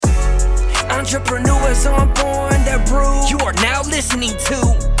Entrepreneurs on born that brew. You are now listening to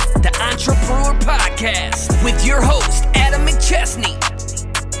the Entrepreneur Podcast with your host, Adam McChesney.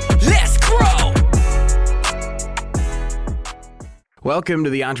 Let's grow! Welcome to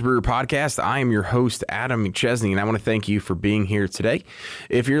the Entrepreneur Podcast. I am your host, Adam McChesney, and I want to thank you for being here today.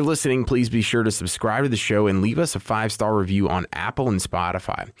 If you're listening, please be sure to subscribe to the show and leave us a 5-star review on Apple and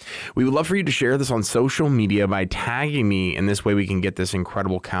Spotify. We would love for you to share this on social media by tagging me, and this way we can get this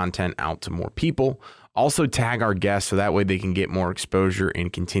incredible content out to more people. Also tag our guests so that way they can get more exposure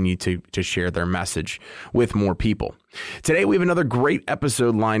and continue to share their message with more people. Today we have another great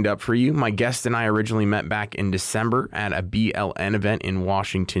episode lined up for you. My guest and I originally met back in December at a BLN event in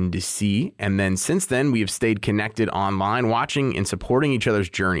Washington, D.C. And then since then we have stayed connected online, watching and supporting each other's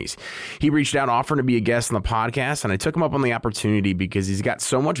journeys. He reached out offering to be a guest on the podcast, and I took him up on the opportunity because he's got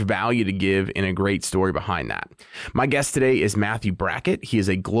so much value to give and a great story behind that. My guest today is Matthew Brackett. He is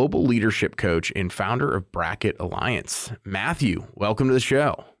a global leadership coach and founder of Brackett Alliance. Matthew, welcome to the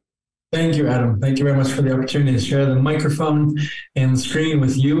show. Thank you, Adam. Thank you very much for the opportunity to share the microphone and the screen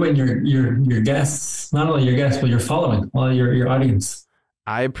with you and your guests. Not only your guests, but your following, all your audience.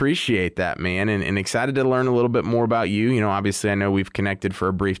 I appreciate that, man, and excited to learn a little bit more about you. You know, obviously, I know we've connected for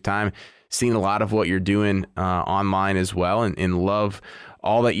a brief time, seen a lot of what you're doing online as well, and love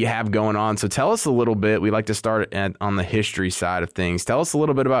all that you have going on. So tell us a little bit. We like to start on the history side of things. Tell us a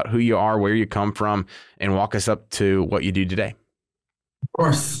little bit about who you are, where you come from, and walk us up to what you do today. Of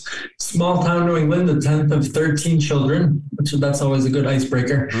course, small town New England, the 10th of 13 children, that's always a good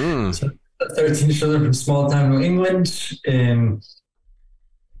icebreaker. So 13 children from small town New England.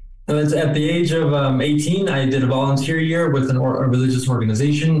 At the age of 18, I did a volunteer year with a religious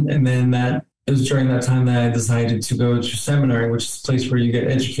organization. And then it was during that time that I decided to go to seminary, which is a place where you get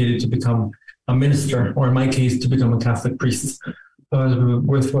educated to become a minister, or in my case, to become a Catholic priest. So I was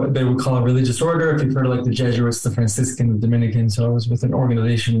with what they would call a religious order. If you've heard of like the Jesuits, the Franciscan, the Dominican. So I was with an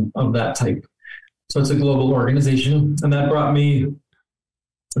organization of that type. So it's a global organization. And that brought me,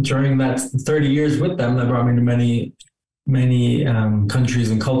 during that 30 years with them, that brought me to many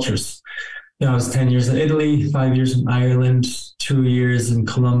countries and cultures. You know, I was 10 years in Italy, 5 years in Ireland, 2 years in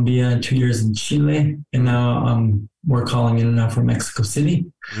Colombia, 2 years in Chile. And now we're calling in now from Mexico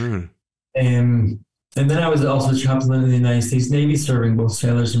City. And then I was also chaplain in the United States Navy, serving both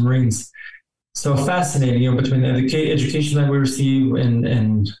sailors and Marines. So fascinating, you know, between the education that we receive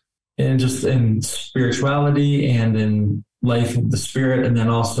and just in spirituality and in life of the spirit, and then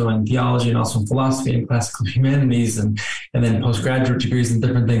also in theology and also in philosophy and classical humanities and then postgraduate degrees and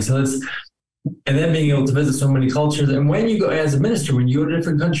different things. So and then being able to visit so many cultures. And when you go as a minister, when you go to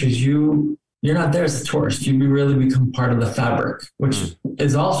different countries, you're not there as a tourist. You really become part of the fabric, which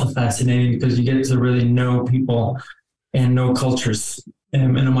is also fascinating because you get to really know people and know cultures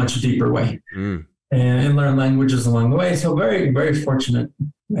in a much deeper way and learn languages along the way. So very, very fortunate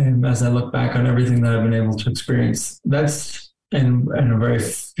as I look back on everything that I've been able to experience. That's, in a very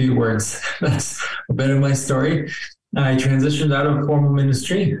few words, that's a bit of my story. I transitioned out of formal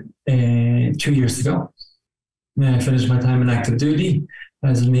ministry 2 years ago. And I finished my time in active duty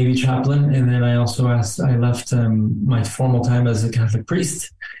as a Navy chaplain. And then I left my formal time as a Catholic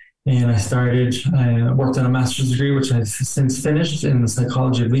priest. And I worked on a master's degree, which I've since finished in the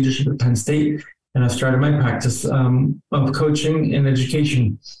psychology of leadership at Penn State. And I've started my practice of coaching and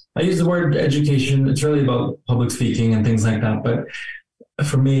education. I use the word education. It's really about public speaking and things like that. But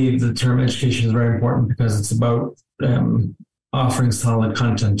for me, the term education is very important because it's about offering solid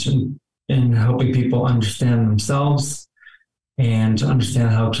content and helping people understand themselves and understand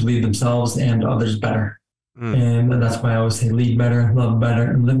how to lead themselves and others better. And that's why I always say lead better, love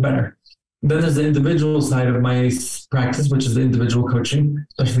better, and live better. Then there's the individual side of my practice, which is the individual coaching,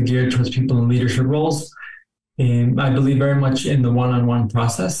 especially geared towards people in leadership roles. And I believe very much in the one-on-one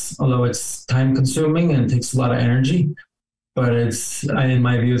process, although it's time consuming and it takes a lot of energy. But in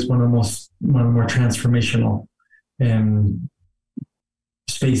my view, it's one of the more transformational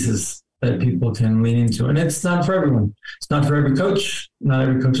spaces that people can lean into. And it's not for everyone. It's not for every coach. Not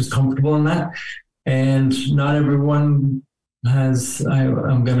every coach is comfortable in that. And not everyone I'm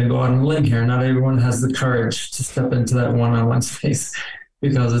going to go out on a limb here, not everyone has the courage to step into that one-on-one space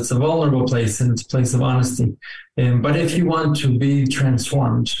because it's a vulnerable place and it's a place of honesty. But if you want to be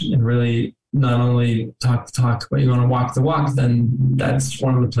transformed and really not only talk the talk, but you want to walk the walk, then that's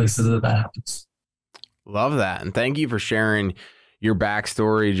one of the places that happens. Love that. And thank you for sharing your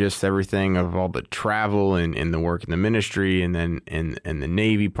backstory, just everything of all the travel and the work in the ministry, and then in the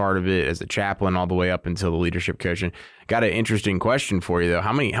Navy part of it as a chaplain, all the way up until the leadership coaching. Got an interesting question for you though.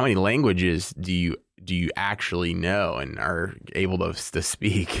 How many languages do you actually know and are able to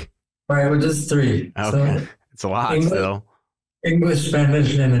speak? Right, well, just three. Okay. So It's a lot English, still. English,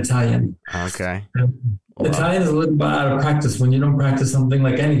 Spanish, and Italian. Okay. Italian is a little bit out of practice. When you don't practice something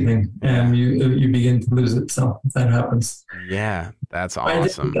like anything, you begin to lose it. So that happens. Yeah, that's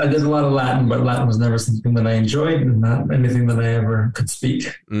awesome. I did a lot of Latin, but Latin was never something that I enjoyed and not anything that I ever could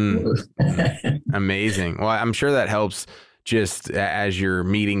speak. Amazing. Well, I'm sure that helps just as you're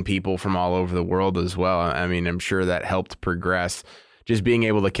meeting people from all over the world as well. I mean, I'm sure that helped progress just being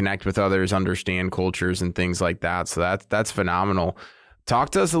able to connect with others, understand cultures and things like that. So that's phenomenal.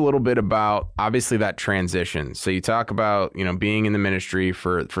 Talk to us a little bit about obviously that transition. So you talk about, being in the ministry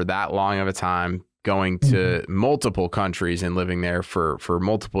for that long of a time, going to multiple countries and living there for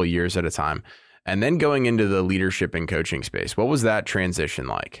multiple years at a time, and then going into the leadership and coaching space. What was that transition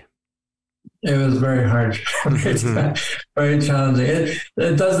like? It was very hard. It's very challenging.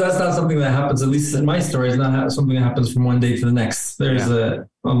 That's not something that happens, at least in my story, it's not something that happens from one day to the next. There's a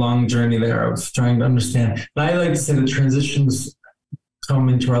long journey there of trying to understand. And I like to say that transitions come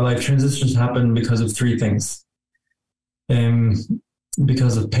into our life. Transitions happen because of three things.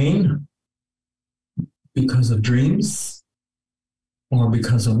 Because of pain, because of dreams, or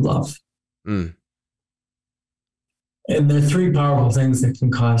because of love. And there are three powerful things that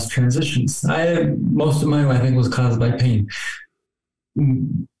can cause transitions. Most of mine, I think, was caused by pain.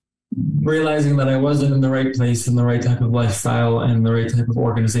 Realizing that I wasn't in the right place, in the right type of lifestyle, and the right type of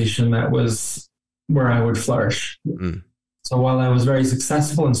organization that was where I would flourish. So while I was very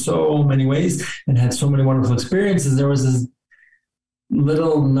successful in so many ways and had so many wonderful experiences, there was this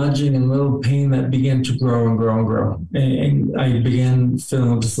little nudging and little pain that began to grow and grow and grow. And I began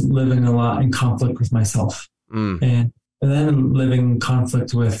feeling just living a lot in conflict with myself. And then living in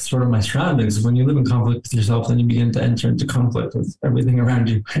conflict with sort of my surroundings. When you live in conflict with yourself, then you begin to enter into conflict with everything around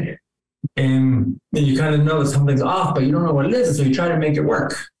you. And you kind of know that something's off, but you don't know what it is. And so you try to make it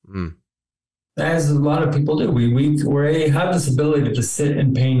work. As a lot of people do. We have this ability to sit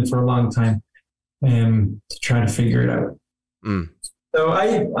in pain for a long time and to try to figure it out. So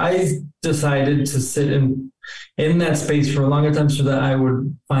I decided to sit in that space for a longer time so that I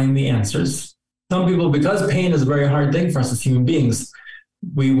would find the answers. Some people, because pain is a very hard thing for us as human beings,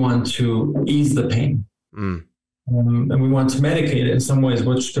 we want to ease the pain. And we want to medicate it in some ways,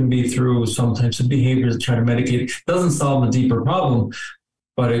 which can be through some types of behaviors to try to medicate it. It doesn't solve the deeper problem,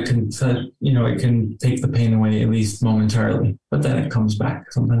 but it can, it can take the pain away, at least momentarily. But then it comes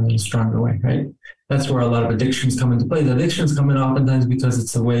back, sometimes in a stronger way, right? That's where a lot of addictions come into play. The addictions come in oftentimes because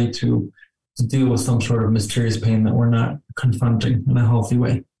it's a way to deal with some sort of mysterious pain that we're not confronting in a healthy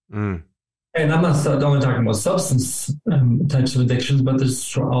way. And I'm not only talking about substance types of addictions, but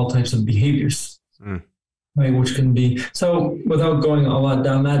there's all types of behaviors, right? Which can be, so without going a lot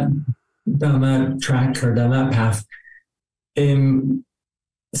down that track or down that path,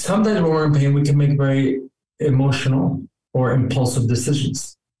 sometimes when we're in pain, we can make very emotional or impulsive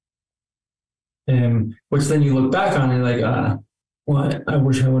decisions. Which then you look back on and like, well, I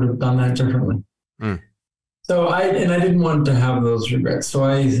wish I would have done that differently. So I didn't want to have those regrets. So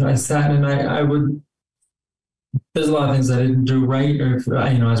I sat and I would, there's a lot of things I didn't do right. Or,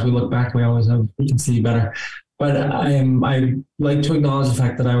 as we look back, we can see better. But I like to acknowledge the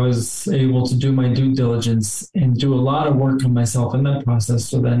fact that I was able to do my due diligence and do a lot of work on myself in that process.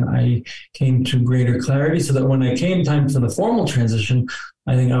 So then I came to greater clarity so that when I came time for the formal transition,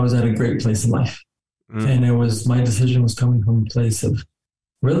 I think I was at a great place in life. And my decision was coming from a place of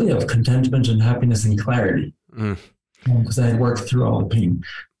contentment and happiness and clarity. Because I had worked through all the pain.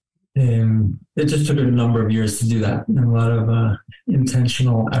 It just took a number of years to do that and a lot of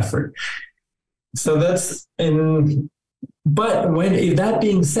intentional effort. So but that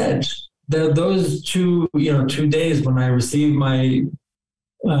being said, those 2 days when I received my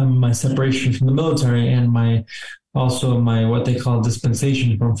separation from the military and my what they call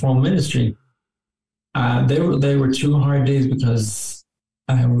dispensation from formal ministry, they were 2 hard days because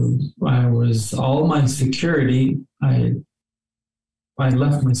I was all my security. I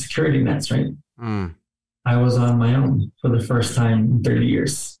left my security nets, right? I was on my own for the first time in 30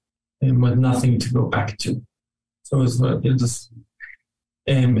 years. And with nothing to go back to. So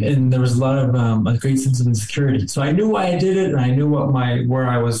and there was a lot of a great sense of insecurity. So I knew why I did it, and I knew where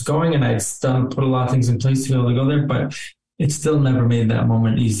I was going, and I'd put a lot of things in place to be able to go there, but it still never made that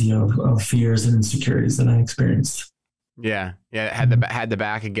moment easy of fears and insecurities that I experienced. Yeah. Had the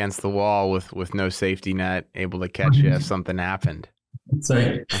back against the wall with no safety net, able to catch you if something happened. That's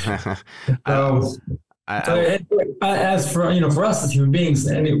right. As for us as human beings,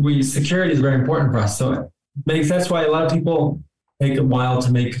 security is very important for us. So that's why a lot of people take a while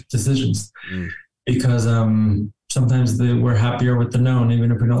to make decisions because sometimes we're happier with the known,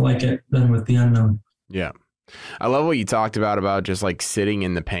 even if we don't like it, than with the unknown. Yeah. I love what you talked about just like sitting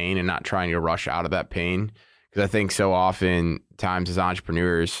in the pain and not trying to rush out of that pain. Because I think so often times as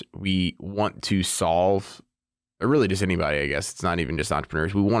entrepreneurs, we want to solve, or really just anybody, I guess. It's not even just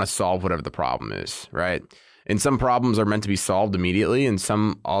entrepreneurs. We want to solve whatever the problem is, right? And some problems are meant to be solved immediately. And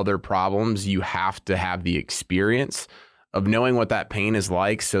some other problems, you have to have the experience of knowing what that pain is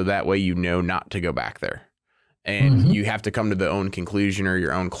like. So that way, you know, not to go back there. And you have to come to the own conclusion or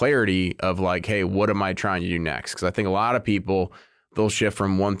your own clarity of like, hey, what am I trying to do next? Because I think a lot of people, they'll shift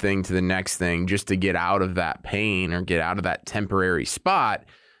from one thing to the next thing just to get out of that pain or get out of that temporary spot.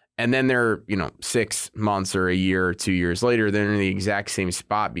 And then they're, 6 months or a year or 2 years later, they're in the exact same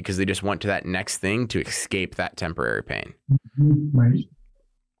spot because they just went to that next thing to escape that temporary pain. Right.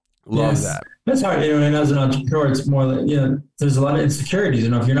 Love that. That's hard, and as an entrepreneur, it's more like, there's a lot of insecurities.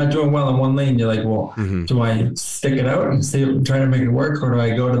 If you're not doing well in one lane, you're like, well, do I stick it out and try to make it work? Or do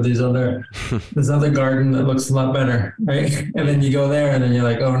I go to this other garden that looks a lot better, right? And then you go there and then you're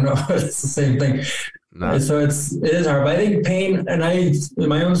like, oh no, it's the same thing. No. So it is hard. But I think pain, and in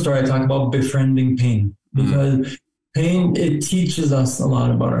my own story, I talk about befriending pain because pain, it teaches us a lot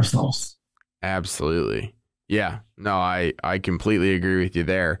about ourselves. Absolutely. Yeah, no, I completely agree with you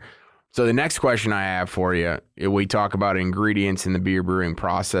there. So the next question I have for you, we talk about ingredients in the beer brewing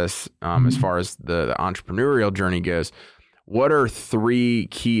process as far as the entrepreneurial journey goes. What are 3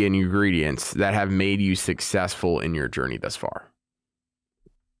 key ingredients that have made you successful in your journey thus far?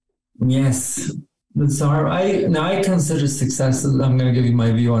 Yes, that's hard. I consider success, I'm going to give you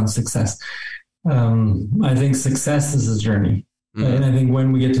my view on success. I think success is a journey. And I think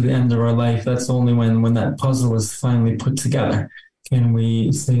when we get to the end of our life, that's only when that puzzle is finally put together can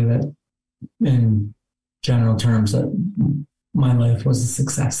we say that in general terms that my life was a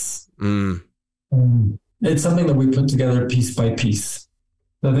success. It's something that we put together piece by piece.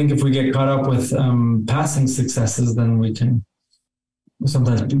 I think if we get caught up with passing successes, then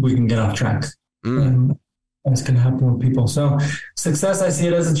sometimes we can get off track. As can happen with people. So success, I see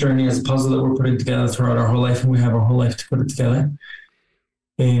it as a journey, as a puzzle that we're putting together throughout our whole life, and we have our whole life to put it together.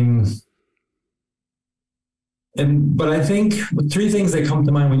 But I think 3 things that come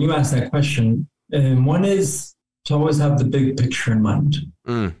to mind when you ask that question. One is to always have the big picture in mind.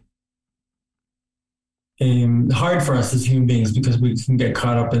 Hard for us as human beings because we can get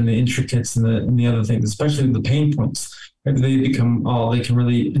caught up in the intricates and the other things, especially the pain points. Right? They can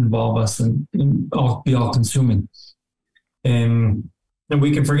really involve us and be all consuming. And we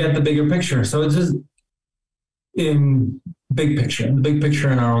can forget the bigger picture. So it's just the big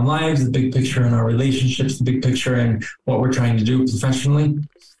picture in our own lives, the big picture in our relationships, the big picture in what we're trying to do professionally.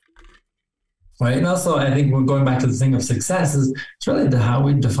 Right. And also, I think we're going back to the thing of success it's really to how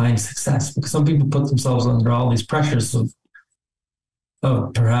we define success, because some people put themselves under all these pressures of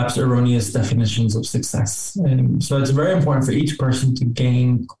perhaps erroneous definitions of success. And so it's very important for each person to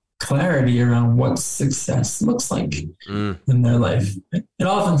gain clarity around what success looks like in their life. And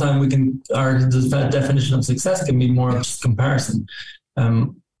oftentimes our definition of success can be more of just comparison.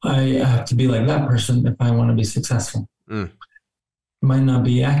 I have to be like that person if I want to be successful. It might not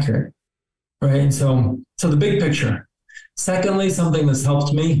be accurate. Right. And so the big picture. Secondly, something that's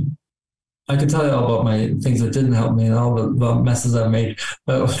helped me. I could tell you all about my things that didn't help me and all the messes I've made.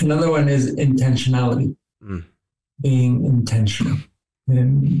 But another one is intentionality. Being intentional.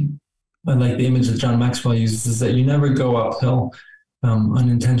 And I like the image that John Maxwell uses is that you never go uphill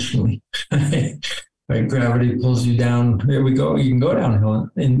unintentionally. Right? Gravity pulls you down. There we go. You can go downhill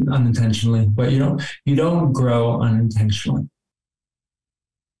unintentionally, but you don't grow unintentionally.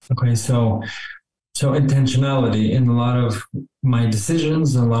 Okay, so intentionality in a lot of my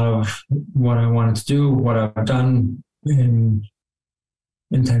decisions, a lot of what I wanted to do, what I've done in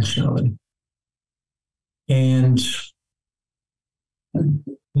intentionality. And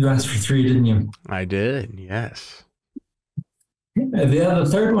you asked for 3, didn't you? I did, yes. The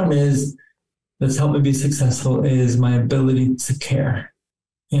third one that's helped me be successful is my ability to care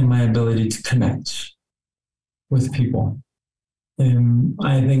and my ability to connect with people.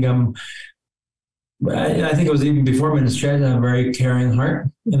 I think it was even before ministry. I had a very caring heart,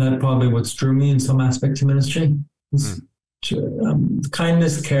 and that probably what's drew me in some aspect to ministry.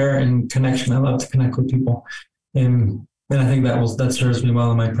 Kindness, care, and connection. I love to connect with people, and I think that serves me well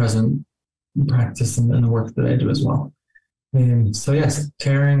in my present practice and the work that I do as well. So yes,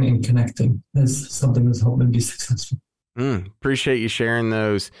 caring and connecting is something that's helped me be successful. Appreciate you sharing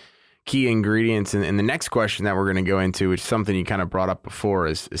those key ingredients. And the next question that we're going to go into, which is something you kind of brought up before,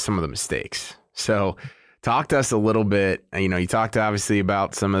 is some of the mistakes. So Talk to us a little bit. You talked obviously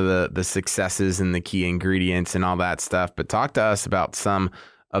about some of the successes and the key ingredients and all that stuff, but talk to us about some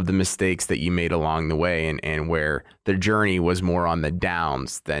of the mistakes that you made along the way and where the journey was more on the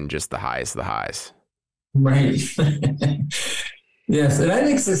downs than just the highs of the highs. Right. Yes. And I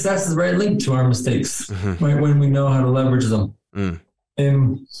think success is very linked to our mistakes, right? When we know how to leverage them.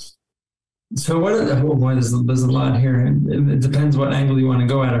 So there's a lot here. It depends what angle you want to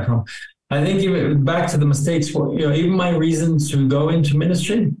go at it from. I think even back to the mistakes, even my reasons to go into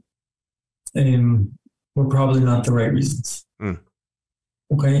ministry were probably not the right reasons.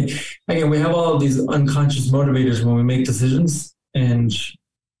 Okay. Again, we have all of these unconscious motivators when we make decisions. And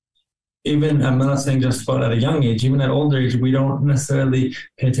even, I'm not saying just about at a young age, even at older age, we don't necessarily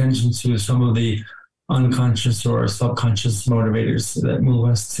pay attention to some of the unconscious or subconscious motivators that move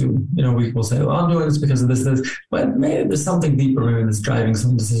us to, we will say, well, I'm doing this because of this, but maybe there's something deeper, maybe that's driving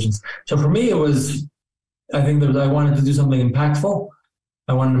some decisions. So for me, I think that I wanted to do something impactful.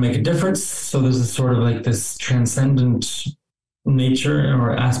 I wanted to make a difference. So there's a sort of like this transcendent nature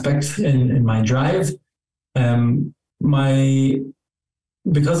or aspect in my drive.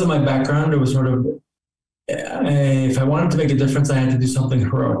 Because of my background, it was sort of, if I wanted to make a difference, I had to do something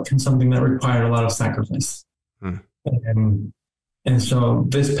heroic and something that required a lot of sacrifice. And so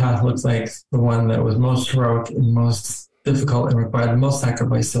this path looks like the one that was most heroic and most difficult and required the most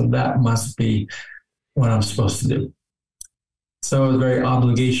sacrifice. So that must be what I'm supposed to do. So it was very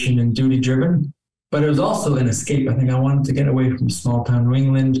obligation and duty driven, but it was also an escape. I think I wanted to get away from small town New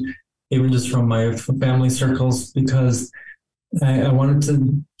England, even just from my family circles, because I wanted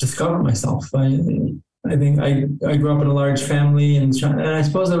to discover myself. I think I grew up in a large family, and I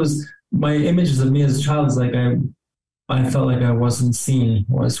suppose it was my images of me as a child is like I felt like I wasn't seen,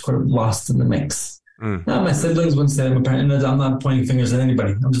 or I was sort of lost in the mix. Now, my siblings wouldn't say I'm not pointing fingers at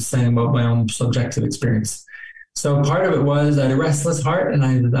anybody. I'm just saying about my own subjective experience. So part of it was I had a restless heart, and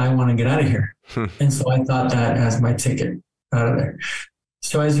I want to get out of here. And so I thought that as my ticket out of there.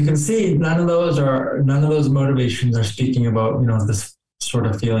 So as you can see, none of those motivations are speaking about, this sort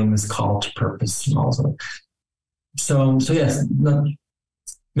of feeling, this call to purpose and also. So yes,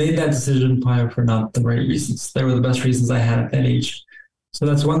 made that decision probably for not the right reasons. They were the best reasons I had at that age. So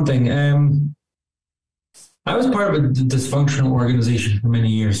that's one thing. I was part of a dysfunctional organization for many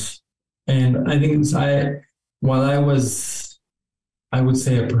years. And I think while I was, I would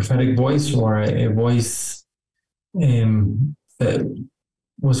say, a prophetic voice or a voice that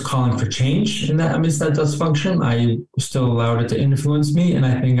was calling for change in that amidst that dysfunction, I still allowed it to influence me. And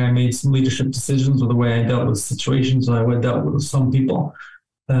I think I made some leadership decisions with the way I dealt with situations that I dealt with some people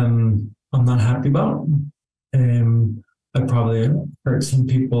I'm not happy about. I probably hurt some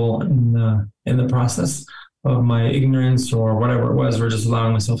people in the process of my ignorance or whatever it was, or just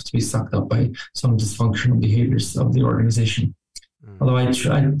allowing myself to be sucked up by some dysfunctional behaviors of the organization. Although I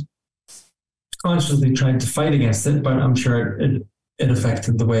consciously tried to fight against it, but I'm sure it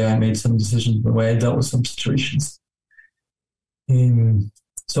affected the way I made some decisions, the way I dealt with some situations.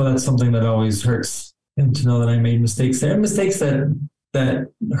 So that's something that always hurts, and to know that I made mistakes there, mistakes that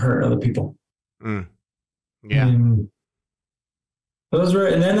hurt other people. Yeah. Those were,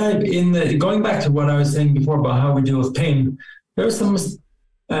 and then going back to what I was saying before about how we deal with pain, there was some,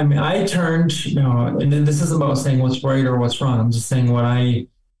 I turned, and then this isn't about saying what's right or what's wrong. I'm just saying what I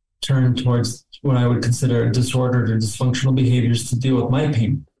turned towards what I would consider disordered or dysfunctional behaviors to deal with my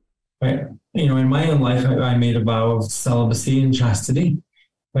pain, right? In my own life, I made a vow of celibacy and chastity,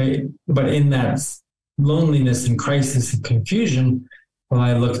 right? But in that loneliness and crisis and confusion, well,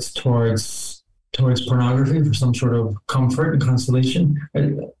 I looked towards pornography for some sort of comfort and consolation,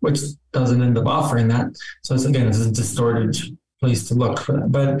 which doesn't end up offering that. So it's a distorted place to look for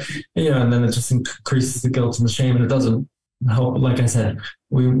that. But, and then it just increases the guilt and the shame, and it doesn't help. Like I said,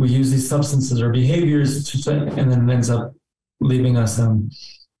 we use these substances or behaviors and then it ends up leaving us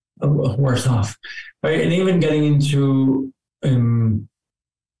worse off, right? And even getting into one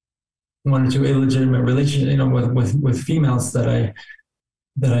or two illegitimate relations, with females that I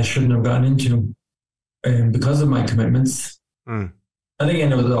shouldn't have gotten into, because of my commitments. And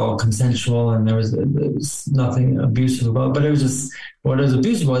again, it was all consensual, and there was nothing abusive about it, but it was just, what was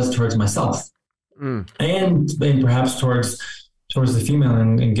abusive was towards myself. And perhaps towards the female,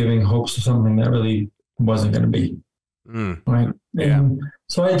 and giving hopes of something that really wasn't going to be. Right. Yeah.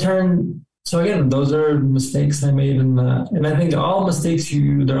 So again, those are mistakes I made and I think all mistakes,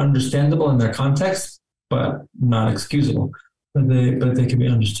 they're understandable in their context, but not excusable. But they can be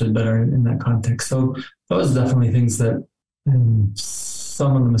understood better in that context. So those are definitely things that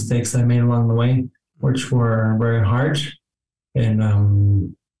some of the mistakes I made along the way, which were very hard.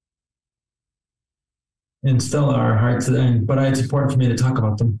 And and still are hard to, but it's important for me to talk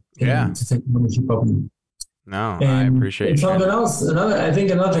about them. Yeah. To take ownership of them. No, And I appreciate it. Something else, I think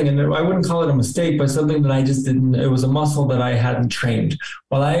another thing, and I wouldn't call it a mistake, but something that I just didn't, it was a muscle that I hadn't trained.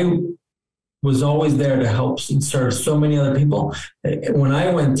 While I was always there to help and serve so many other people, when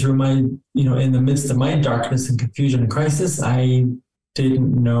I went through my, in the midst of my darkness and confusion and crisis, I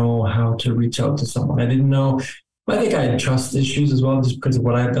didn't know how to reach out to someone. I didn't know, I think I had trust issues as well, just because of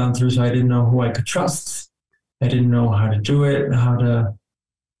what I've gone through. So I didn't know who I could trust. I didn't know how to do it, how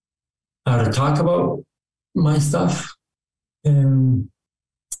to talk about my stuff, and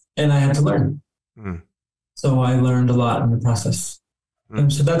I had to learn. So I learned a lot in the process.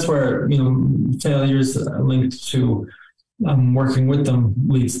 And so that's where, failures linked to working with them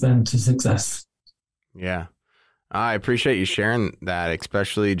leads then to success. Yeah. I appreciate you sharing that,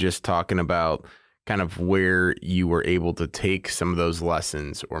 especially just talking about kind of where you were able to take some of those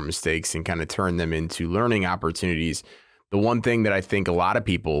lessons or mistakes and kind of turn them into learning opportunities. The one thing that I think a lot of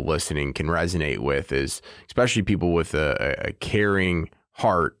people listening can resonate with is, especially people with a caring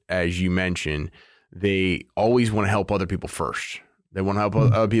heart, as you mentioned, they always want to help other people first. They want to help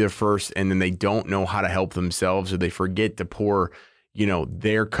other people first, and then they don't know how to help themselves, or they forget to pour,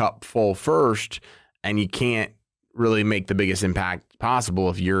 their cup full first, and you can't really make the biggest impact possible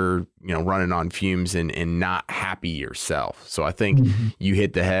if you're, running on fumes and not happy yourself. So I think you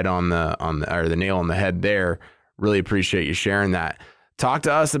hit the head on the nail on the head there. Really appreciate you sharing that. Talk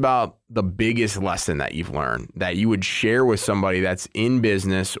to us about the biggest lesson that you've learned that you would share with somebody that's in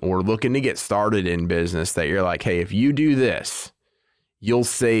business or looking to get started in business, that you're like, hey, if you do this, you'll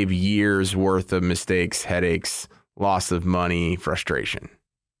save years worth of mistakes, headaches, loss of money, frustration.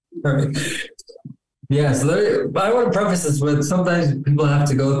 Perfect. Yeah, so I want to preface this with, sometimes people have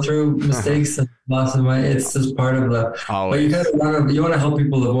to go through mistakes and loss of money. It's just part of the. Always. But you want to help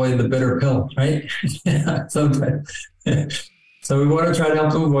people avoid the bitter pill, right? Sometimes. So we want to try to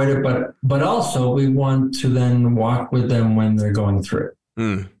help them avoid it, but also we want to then walk with them when they're going through it.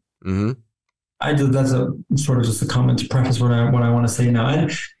 Mm-hmm. That's a sort of just a comment to preface what I want to say now.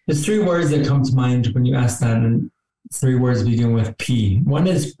 And there's 3 words that come to mind when you ask that, and 3 words begin with P. One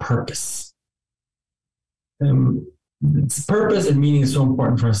is purpose. It's purpose and meaning is so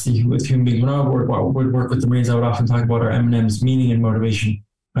important for us with human beings. When I would work with the Marines, I would often talk about our M&Ms, meaning and motivation,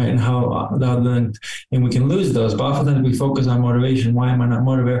 right? And how and we can lose those, but oftentimes we focus on motivation. Why am I not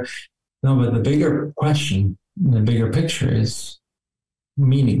motivated? No, but the bigger question, the bigger picture is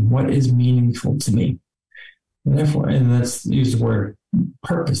meaning. What is meaningful to me? And therefore, and let's use the word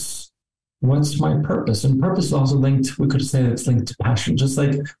purpose. What's my purpose? And purpose is also linked, we could say it's linked to passion. Just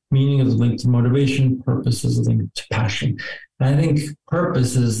like meaning is linked to motivation, purpose is linked to passion. And I think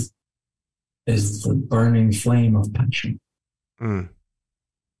purpose is the burning flame of passion.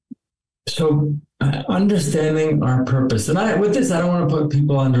 So understanding our purpose. And with this, I don't want to put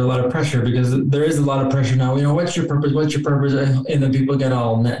people under a lot of pressure, because there is a lot of pressure now. What's your purpose? What's your purpose? And then people get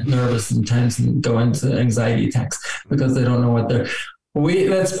all nervous and tense and go into anxiety attacks because they don't know what they're.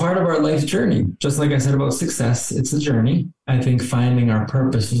 That's part of our life journey. Just like I said about success, it's a journey. I think finding our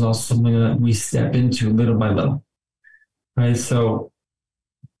purpose is also something that we step into little by little, right? So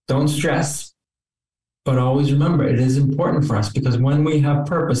don't stress, but always remember it is important for us, because when we have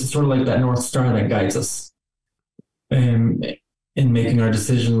purpose, it's sort of like that North Star that guides us in making our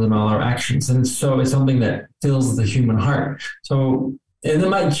decisions and all our actions. And so it's something that fills the human heart. So, and it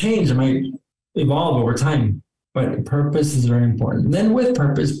might change, it might evolve over time. But purpose is very important. Then with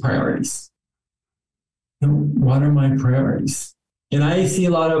purpose, priorities. What are my priorities? And I see a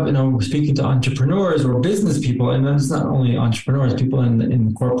lot of, speaking to entrepreneurs or business people, and that's not only entrepreneurs, people in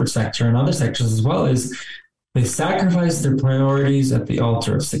the corporate sector and other sectors as well, is they sacrifice their priorities at the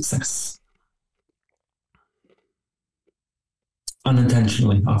altar of success.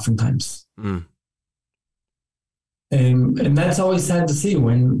 Unintentionally, oftentimes. And that's always sad to see,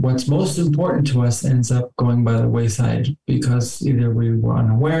 when what's most important to us ends up going by the wayside, because either we were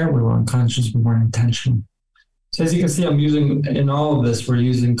unaware, we were unconscious, we weren't intentional. So as you can see, I'm using, in all of this, we're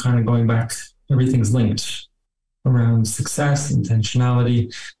using kind of going back, everything's linked around success,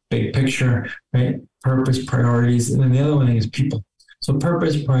 intentionality, big picture, right? Purpose, priorities. And then the other one is people. So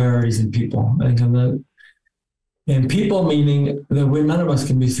purpose, priorities, and people. I think and people meaning that none of us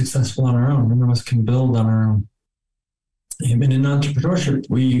can be successful on our own. None of us can build on our own. And in entrepreneurship,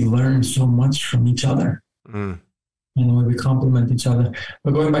 we learn so much from each other, and the way we complement each other.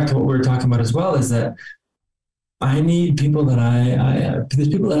 But going back to what we were talking about as well, is that I need people that there's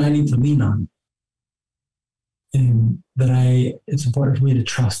people that I need to lean on, and it's important for me to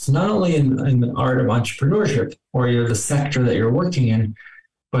trust, not only in the art of entrepreneurship or the sector that you're working in,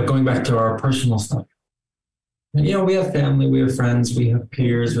 but going back to our personal stuff. We have family, we have friends, we have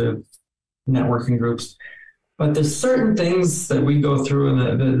peers, we have networking groups. But there's certain things that we go through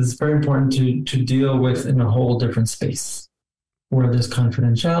and that is very important to deal with in a whole different space, where there's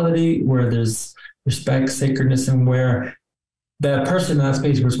confidentiality, where there's respect, sacredness, and where that person in that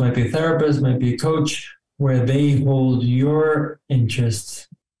space, which might be a therapist, might be a coach, where they hold your interests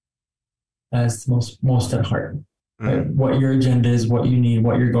as most at heart. Right? What your agenda is, what you need,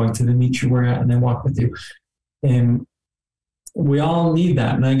 what you're going to, they meet you where you're at, and they walk with you. And we all need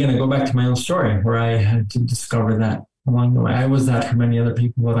that. And again, I go back to my own story where I had to discover that along the way. I was that for many other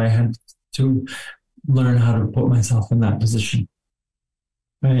people, but I had to learn how to put myself in that position.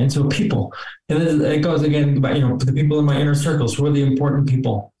 Right? And so people, and it goes again about, the people in my inner circles, who are the important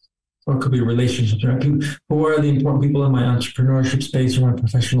people, or it could be relationships, right? Who are the important people in my entrepreneurship space or my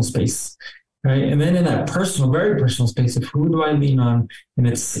professional space, right? And then in that personal, very personal space of who do I lean on? And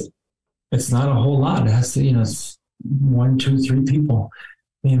it's not a whole lot. It has to, it's 1, 2, 3 people.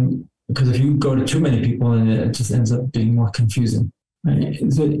 And because if you go to too many people, and it just ends up being more confusing, right?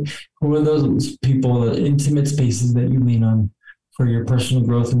 So who are those people, the intimate spaces that you lean on for your personal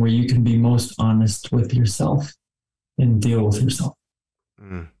growth and where you can be most honest with yourself and deal with yourself?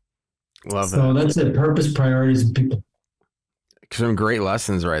 Love that. So that's it. Purpose, priorities, and people. Some great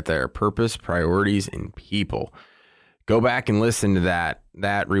lessons right there. Purpose, priorities, and people. Go back and listen to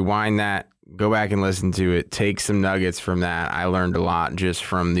that, rewind that, go back and listen to it. Take some nuggets from that. I learned a lot just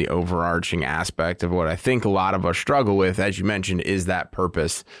from the overarching aspect of what I think a lot of us struggle with, as you mentioned, is that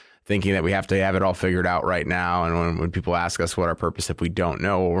purpose, thinking that we have to have it all figured out right now. And when people ask us what our purpose, if we don't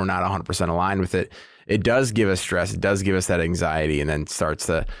know or we're not 100% aligned with it, it does give us stress. It does give us that anxiety, and then starts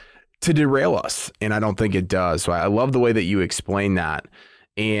to derail us. And I don't think it does. So I love the way that you explain that.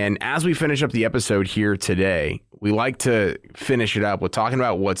 And as we finish up the episode here today, we like to finish it up with talking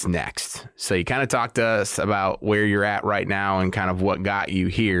about what's next. So you kind of talked to us about where you're at right now and kind of what got you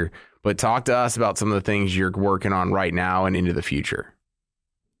here, but talk to us about some of the things you're working on right now and into the future.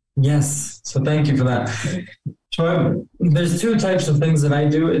 Yes. So thank you for that. So there's 2 types of things that I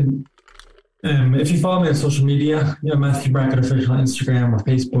do. If you follow me on social media, Matthew Brackett Official on Instagram or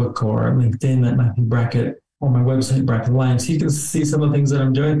Facebook or LinkedIn at Matthew Brackett, or my website, Brackett Alliance, you can see some of the things that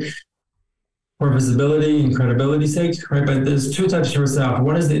I'm doing for visibility and credibility sake, right? But there's 2 types of service I offer.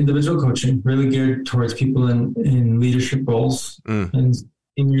 One is the individual coaching, really geared towards people in leadership roles and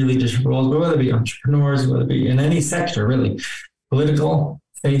senior leadership roles, but whether it be entrepreneurs, whether it be in any sector, really, political,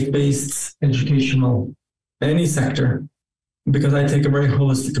 faith-based, educational, any sector, because I take a very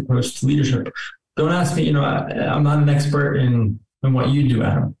holistic approach to leadership. Don't ask me, I'm not an expert in what you do,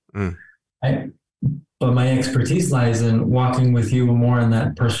 Adam. But my expertise lies in walking with you more in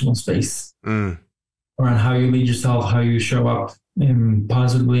that personal space around how you lead yourself, how you show up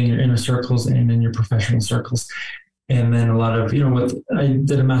positively in your inner circles and in your professional circles. And then a lot of, I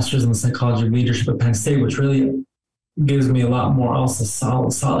did a master's in psychology of leadership at Penn State, which really gives me a lot more also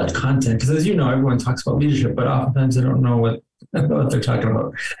solid content. Because as you know, everyone talks about leadership, but oftentimes they don't know what they're talking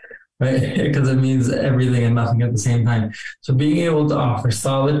about, right? Because it means everything and nothing at the same time. So being able to offer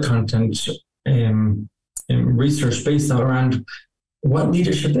solid content and research based around what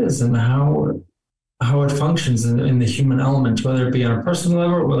leadership is and how it functions in the human element, whether it be on a personal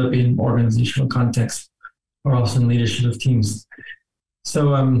level, or whether it be in organizational context, or also in leadership of teams.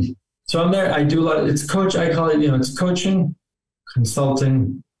 So I'm there. I do a lot. It's coach. I call it, it's coaching,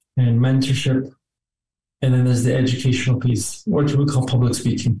 consulting, and mentorship. And then there's the educational piece, which we call public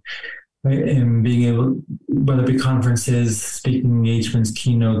speaking, right? And being able, whether it be conferences, speaking engagements,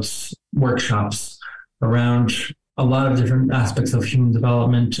 keynotes, workshops around a lot of different aspects of human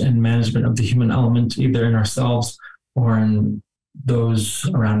development and management of the human element, either in ourselves or in those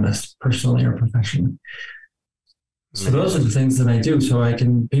around us, personally or professionally. So those are the things that I do. So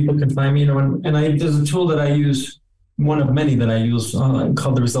people can find me, there's a tool that I use, one of many that I use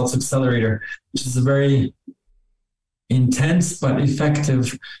called the Results Accelerator, which is a very intense but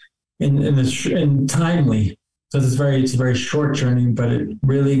effective and timely. So it's a very short journey, but it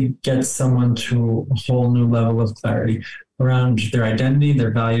really gets someone to a whole new level of clarity around their identity,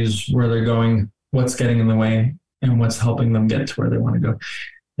 their values, where they're going, what's getting in the way, and what's helping them get to where they want to go.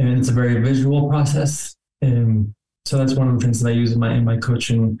 And it's a very visual process. So that's one of the things that I use in my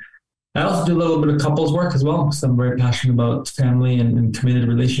coaching. I also do a little bit of couples work as well, because I'm very passionate about family and committed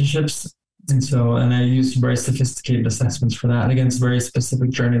relationships. And I use very sophisticated assessments for that. And again, it's a very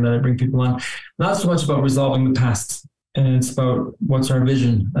specific journey that I bring people on. Not so much about resolving the past, and it's about what's our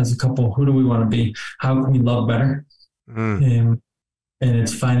vision as a couple. Who do we want to be? How can we love better? And And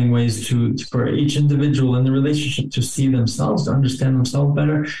it's finding ways for each individual in the relationship to see themselves, to understand themselves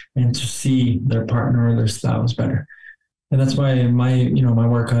better, and to see their partner or their spouse better. And that's why in my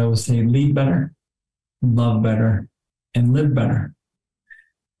work, I always say lead better, love better, and live better.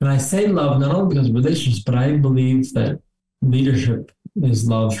 And I say love not only because of relationships, but I believe that leadership is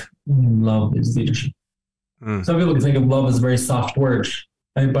love and love is leadership. Some people think of love as a very soft word,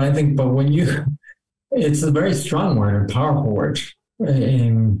 right? But it's a very strong word, a powerful word.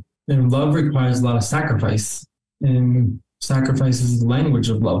 And love requires a lot of sacrifice, and sacrifice is the language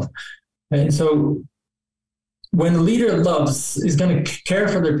of love. And so when a leader loves, is going to care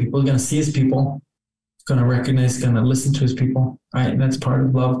for their people, is going to see his people, is going to recognize, going to listen to his people, right? And that's part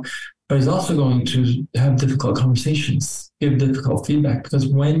of love. But he's also going to have difficult conversations, give difficult feedback, because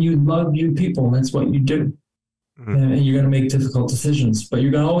when you love your people, that's what you do. And you're going to make difficult decisions, but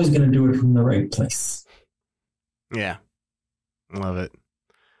you're always going to do it from the right place. Yeah. Love it.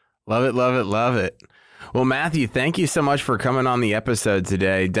 Love it, love it, love it. Well, Matthew, thank you so much for coming on the episode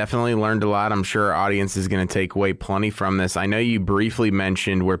today. Definitely learned a lot. I'm sure our audience is going to take away plenty from this. I know you briefly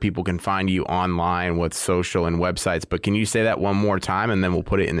mentioned where people can find you online with social and websites, but can you say that one more time and then we'll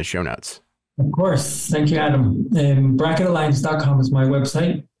put it in the show notes? Of course. Thank you, Adam. BrackettAlliance.com is my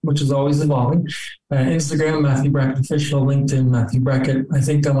website, which is always evolving. Instagram, Matthew Brackett Official. LinkedIn, Matthew Brackett. I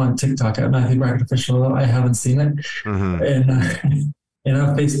think I'm on TikTok at Matthew Brackett Official, though I haven't seen it. And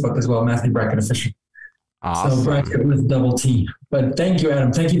on Facebook as well, Matthew Brackett Official. Awesome. So Brackett with double T. But thank you,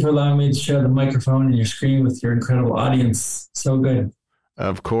 Adam. Thank you for allowing me to share the microphone and your screen with your incredible audience. So good.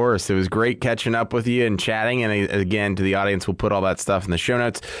 Of course. It was great catching up with you and chatting. And again, to the audience, we'll put all that stuff in the show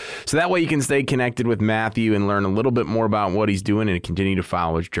notes. So that way you can stay connected with Matthew and learn a little bit more about what he's doing and continue to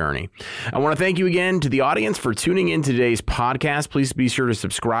follow his journey. I want to thank you again to the audience for tuning in to today's podcast. Please be sure to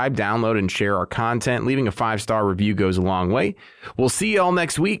subscribe, download, and share our content. Leaving a 5-star review goes a long way. We'll see you all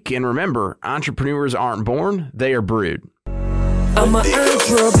next week. And remember, entrepreneurs aren't born, they are brewed. I'm an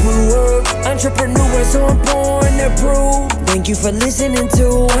entrepreneur. Entrepreneurs aren't born, they're brewed. Thank you for listening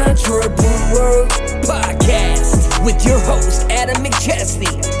to Entrepreneur Podcast with your host, Adam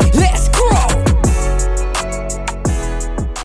McChesney.